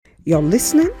You're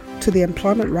listening to the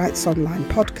Employment Rights Online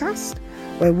podcast,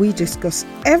 where we discuss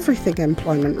everything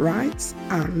employment rights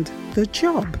and the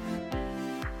job.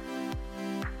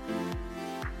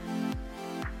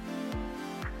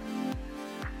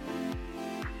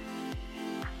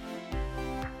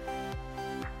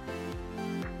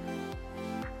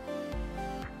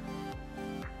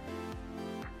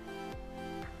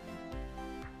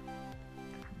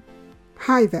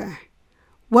 Hi there.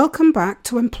 Welcome back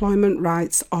to Employment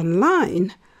Rights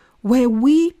Online, where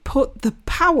we put the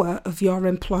power of your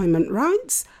employment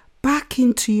rights back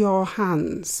into your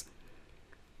hands.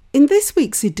 In this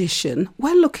week's edition,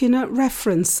 we're looking at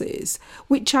references,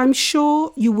 which I'm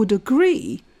sure you would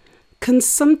agree can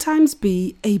sometimes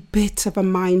be a bit of a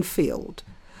minefield.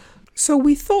 So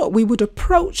we thought we would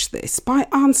approach this by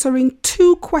answering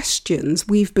two questions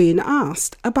we've been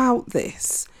asked about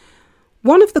this.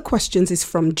 One of the questions is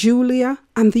from Julia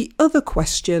and the other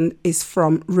question is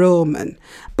from Roman,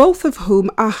 both of whom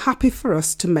are happy for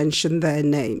us to mention their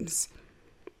names.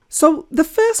 So the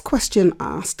first question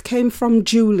asked came from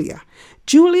Julia.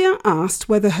 Julia asked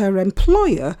whether her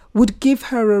employer would give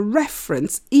her a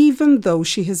reference even though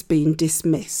she has been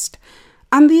dismissed.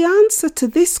 And the answer to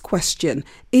this question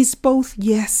is both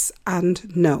yes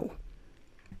and no.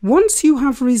 Once you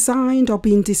have resigned or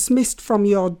been dismissed from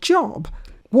your job,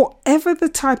 whatever the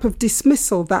type of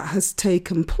dismissal that has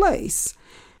taken place,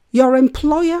 your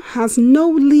employer has no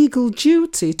legal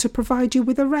duty to provide you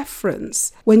with a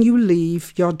reference when you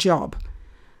leave your job.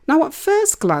 Now, at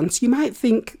first glance, you might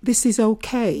think this is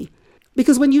okay,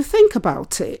 because when you think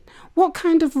about it, what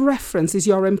kind of reference is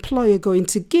your employer going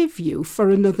to give you for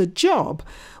another job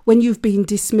when you've been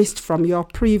dismissed from your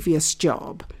previous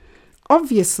job?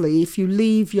 Obviously, if you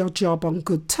leave your job on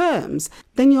good terms,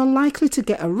 then you're likely to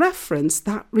get a reference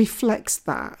that reflects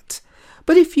that.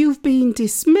 But if you've been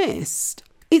dismissed,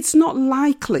 it's not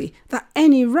likely that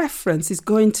any reference is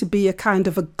going to be a kind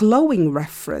of a glowing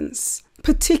reference,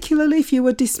 particularly if you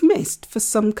were dismissed for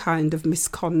some kind of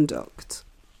misconduct.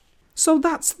 So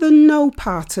that's the no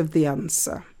part of the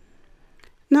answer.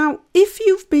 Now, if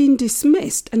you've been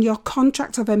dismissed and your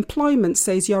contract of employment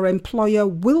says your employer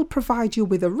will provide you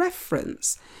with a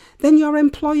reference, then your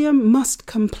employer must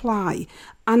comply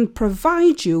and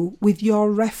provide you with your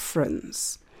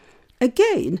reference.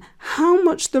 Again, how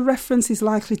much the reference is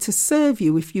likely to serve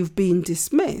you if you've been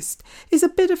dismissed is a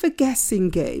bit of a guessing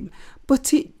game,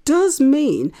 but it does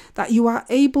mean that you are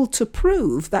able to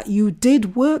prove that you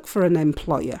did work for an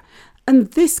employer.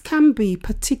 And this can be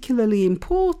particularly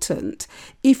important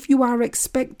if you are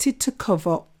expected to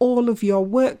cover all of your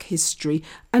work history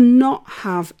and not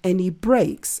have any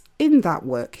breaks in that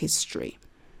work history.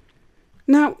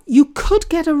 Now, you could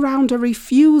get around a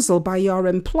refusal by your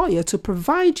employer to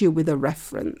provide you with a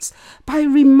reference by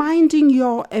reminding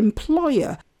your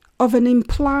employer of an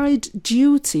implied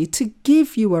duty to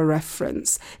give you a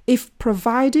reference if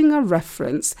providing a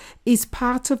reference is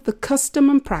part of the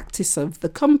custom and practice of the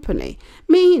company.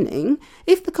 Meaning,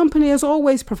 if the company has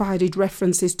always provided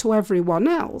references to everyone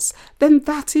else, then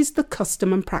that is the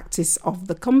custom and practice of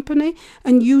the company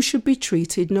and you should be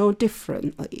treated no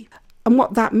differently. And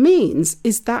what that means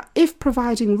is that if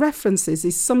providing references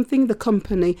is something the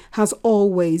company has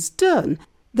always done,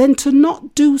 then to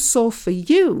not do so for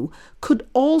you could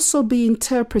also be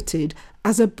interpreted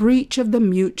as a breach of the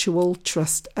mutual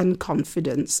trust and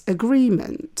confidence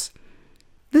agreement.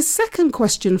 The second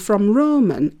question from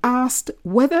Roman asked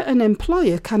whether an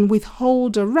employer can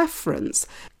withhold a reference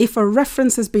if a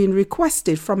reference has been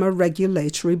requested from a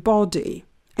regulatory body.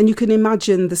 And you can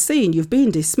imagine the scene. You've been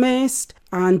dismissed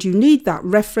and you need that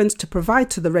reference to provide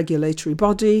to the regulatory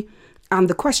body. And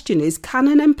the question is, can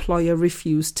an employer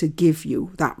refuse to give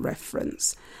you that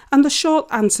reference? And the short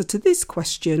answer to this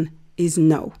question is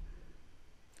no.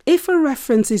 If a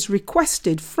reference is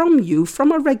requested from you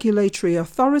from a regulatory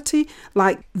authority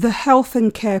like the Health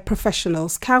and Care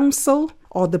Professionals Council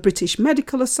or the British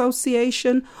Medical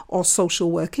Association or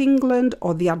Social Work England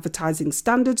or the Advertising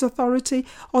Standards Authority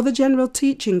or the General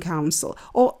Teaching Council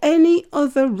or any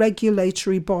other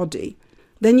regulatory body,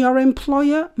 then your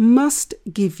employer must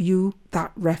give you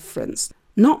that reference.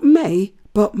 Not may,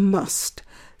 but must,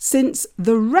 since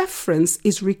the reference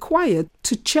is required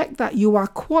to check that you are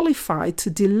qualified to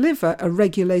deliver a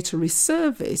regulatory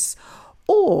service,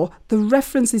 or the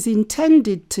reference is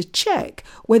intended to check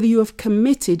whether you have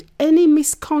committed any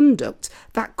misconduct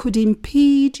that could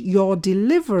impede your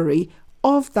delivery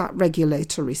of that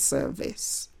regulatory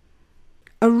service.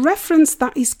 A reference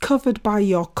that is covered by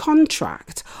your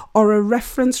contract or a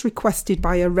reference requested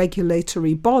by a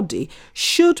regulatory body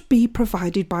should be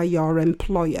provided by your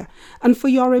employer. And for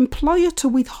your employer to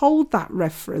withhold that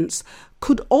reference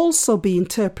could also be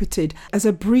interpreted as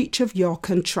a breach of your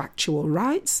contractual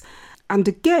rights, and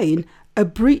again, a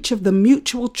breach of the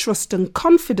mutual trust and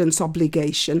confidence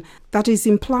obligation that is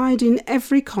implied in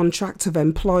every contract of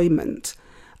employment.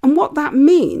 And what that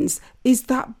means is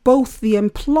that both the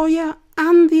employer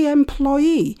and the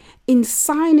employee, in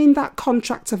signing that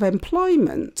contract of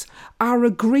employment, are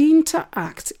agreeing to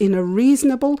act in a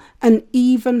reasonable and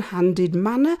even-handed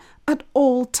manner at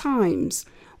all times,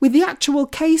 with the actual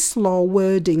case law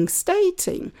wording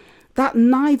stating that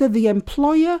neither the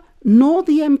employer nor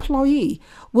the employee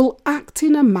will act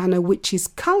in a manner which is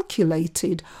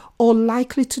calculated or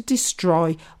likely to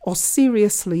destroy or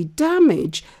seriously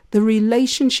damage the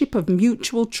relationship of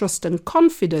mutual trust and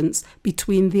confidence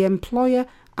between the employer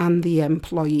and the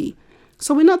employee.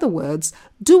 So in other words,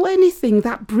 do anything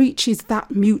that breaches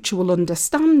that mutual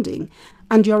understanding,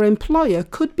 and your employer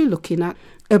could be looking at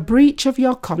a breach of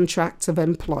your contract of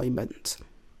employment.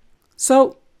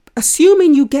 So,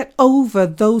 assuming you get over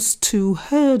those two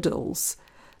hurdles,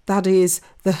 that is,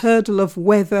 the hurdle of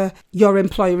whether your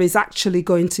employer is actually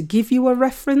going to give you a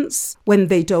reference when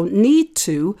they don't need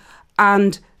to,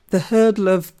 and the hurdle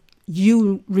of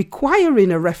you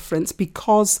requiring a reference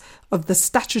because of the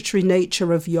statutory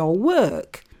nature of your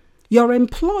work, your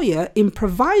employer, in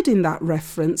providing that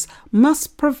reference,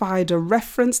 must provide a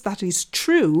reference that is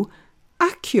true,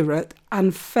 accurate,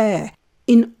 and fair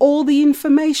in all the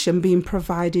information being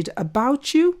provided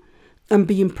about you and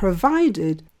being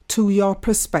provided to your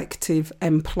prospective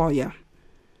employer.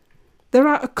 There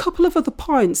are a couple of other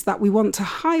points that we want to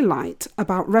highlight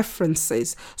about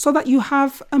references so that you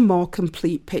have a more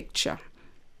complete picture.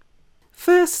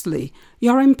 Firstly,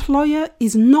 your employer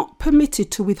is not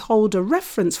permitted to withhold a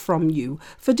reference from you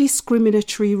for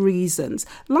discriminatory reasons,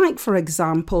 like, for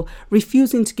example,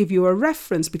 refusing to give you a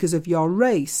reference because of your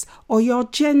race, or your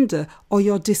gender, or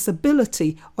your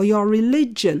disability, or your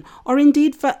religion, or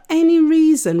indeed for any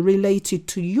reason related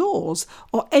to yours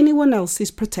or anyone else's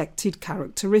protected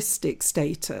characteristic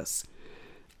status.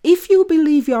 If you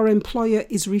believe your employer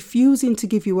is refusing to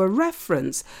give you a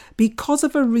reference because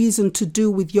of a reason to do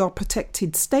with your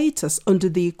protected status under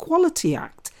the Equality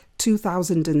Act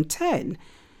 2010,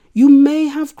 you may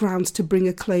have grounds to bring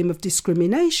a claim of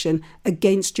discrimination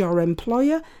against your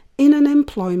employer in an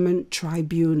employment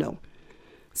tribunal.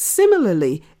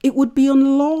 Similarly, it would be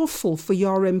unlawful for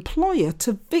your employer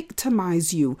to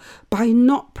victimize you by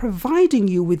not providing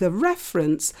you with a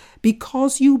reference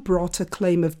because you brought a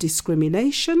claim of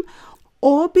discrimination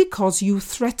or because you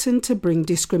threatened to bring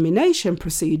discrimination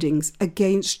proceedings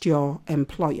against your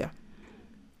employer.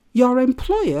 Your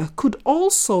employer could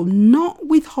also not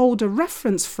withhold a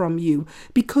reference from you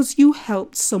because you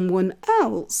helped someone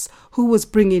else who was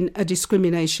bringing a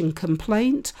discrimination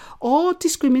complaint or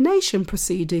discrimination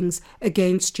proceedings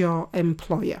against your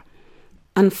employer.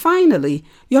 And finally,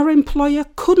 your employer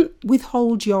couldn't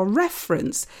withhold your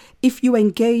reference if you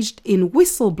engaged in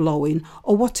whistleblowing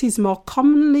or what is more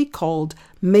commonly called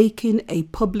making a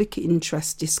public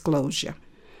interest disclosure.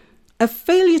 A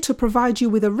failure to provide you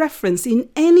with a reference in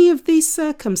any of these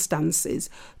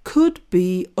circumstances could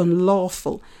be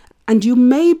unlawful, and you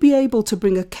may be able to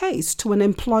bring a case to an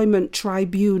employment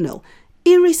tribunal,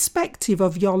 irrespective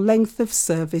of your length of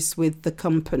service with the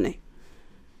company.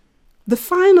 The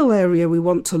final area we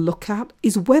want to look at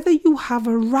is whether you have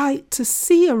a right to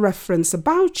see a reference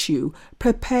about you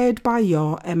prepared by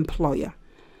your employer.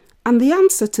 And the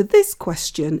answer to this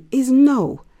question is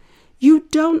no. You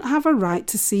don't have a right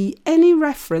to see any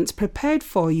reference prepared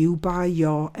for you by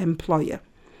your employer.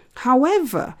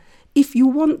 However, if you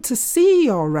want to see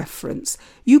your reference,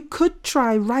 you could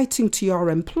try writing to your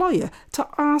employer to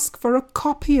ask for a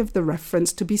copy of the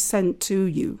reference to be sent to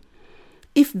you.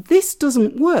 If this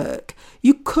doesn't work,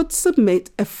 you could submit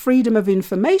a Freedom of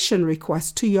Information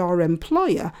request to your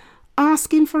employer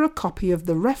asking for a copy of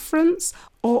the reference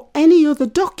or any other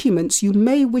documents you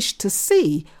may wish to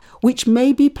see which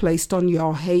may be placed on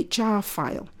your HR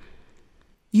file.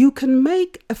 You can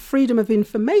make a Freedom of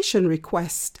Information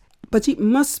request, but it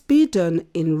must be done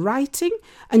in writing,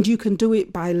 and you can do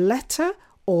it by letter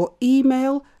or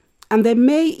email, and there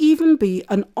may even be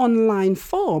an online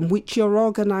form which your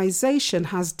organisation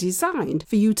has designed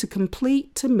for you to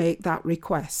complete to make that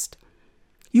request.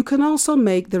 You can also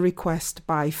make the request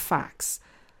by fax.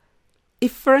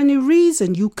 If for any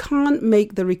reason you can't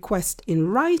make the request in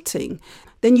writing,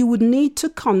 then you would need to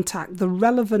contact the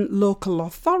relevant local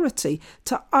authority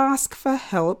to ask for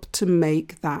help to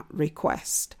make that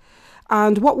request.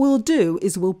 And what we'll do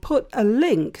is we'll put a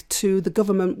link to the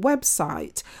government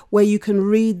website where you can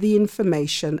read the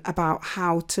information about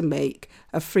how to make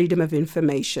a Freedom of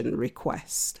Information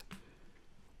request.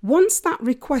 Once that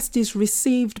request is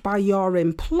received by your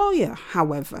employer,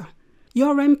 however,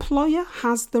 your employer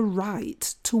has the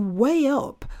right to weigh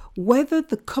up whether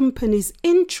the company's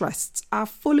interests are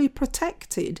fully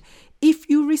protected if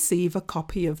you receive a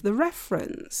copy of the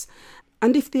reference.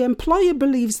 And if the employer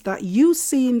believes that you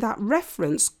seeing that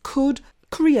reference could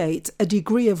create a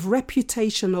degree of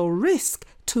reputational risk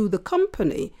to the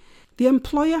company, the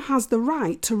employer has the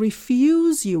right to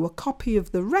refuse you a copy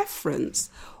of the reference,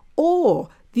 or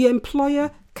the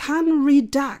employer can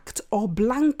redact or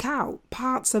blank out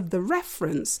parts of the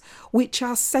reference which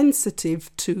are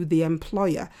sensitive to the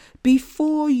employer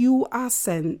before you are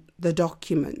sent the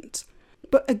document.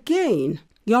 But again,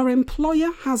 your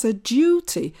employer has a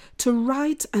duty to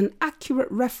write an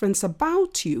accurate reference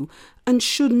about you and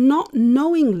should not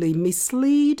knowingly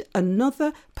mislead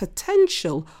another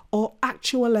potential or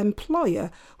actual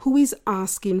employer who is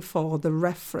asking for the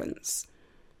reference.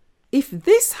 If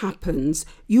this happens,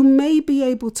 you may be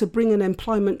able to bring an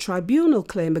employment tribunal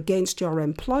claim against your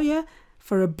employer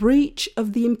for a breach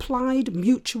of the implied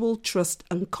mutual trust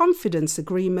and confidence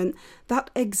agreement that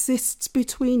exists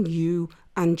between you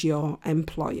and your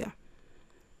employer.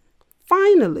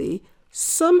 Finally,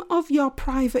 some of your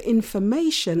private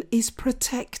information is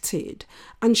protected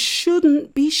and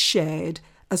shouldn't be shared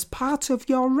as part of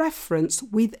your reference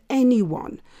with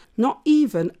anyone, not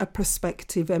even a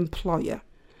prospective employer.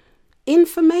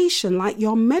 Information like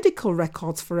your medical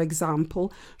records, for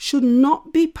example, should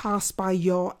not be passed by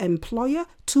your employer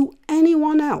to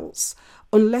anyone else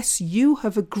unless you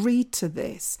have agreed to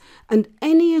this, and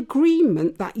any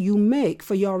agreement that you make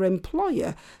for your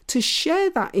employer to share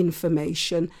that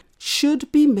information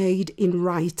should be made in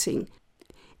writing.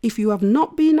 If you have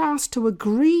not been asked to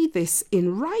agree this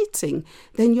in writing,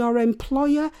 then your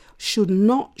employer should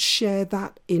not share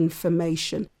that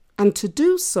information. And to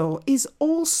do so is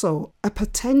also a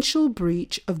potential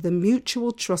breach of the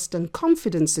mutual trust and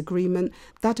confidence agreement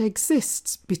that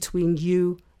exists between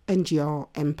you and your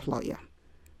employer.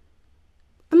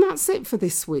 And that's it for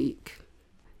this week.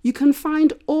 You can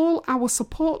find all our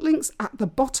support links at the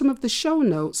bottom of the show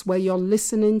notes where you're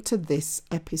listening to this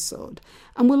episode.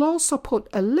 And we'll also put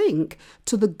a link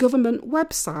to the government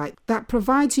website that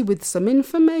provides you with some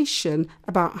information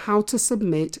about how to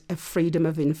submit a Freedom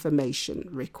of Information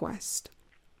request.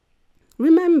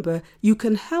 Remember, you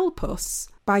can help us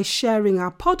by sharing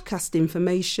our podcast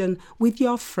information with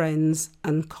your friends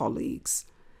and colleagues.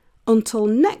 Until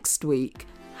next week,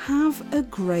 have a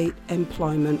great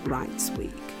Employment Rights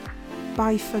Week.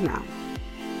 Bye for now.